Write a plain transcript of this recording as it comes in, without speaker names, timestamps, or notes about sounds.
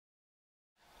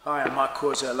Hi, I'm Mark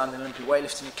Causa, London Olympic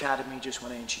Weightlifting Academy. Just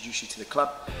want to introduce you to the club.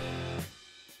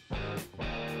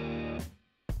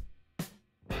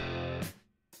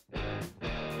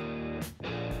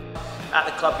 At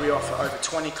the club we offer over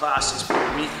 20 classes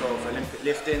per week of Olympic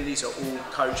lifting. These are all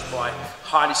coached by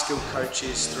highly skilled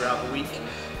coaches throughout the week.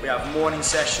 We have morning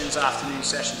sessions, afternoon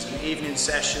sessions and evening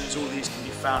sessions. All these can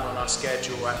be found on our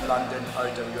schedule at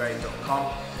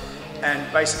londonowa.com.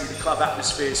 And basically the club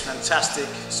atmosphere is fantastic,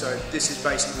 so this is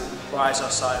basically what we prize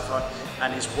ourselves on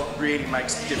and is what really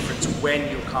makes the difference when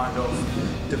you're kind of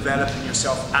developing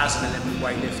yourself as an Olympic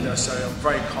weightlifter. So I'm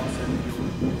very confident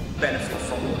you'll benefit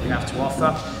from what we have to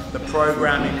offer. The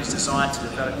programming is designed to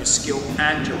develop your skill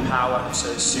and your power,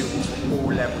 so it's suitable for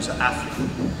all levels of athlete.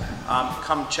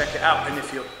 Come check it out, and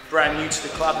if you're brand new to the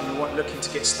club and you're looking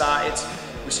to get started,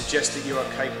 we suggest that you are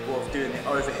capable of doing the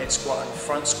overhead squat and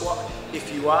front squat.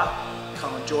 If you are,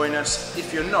 come and join us.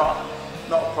 If you're not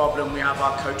a problem. We have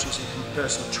our coaches who can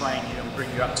personally train you and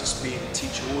bring you up to speed and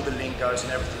teach you all the lingos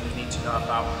and everything you need to know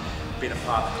about being a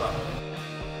part of the club.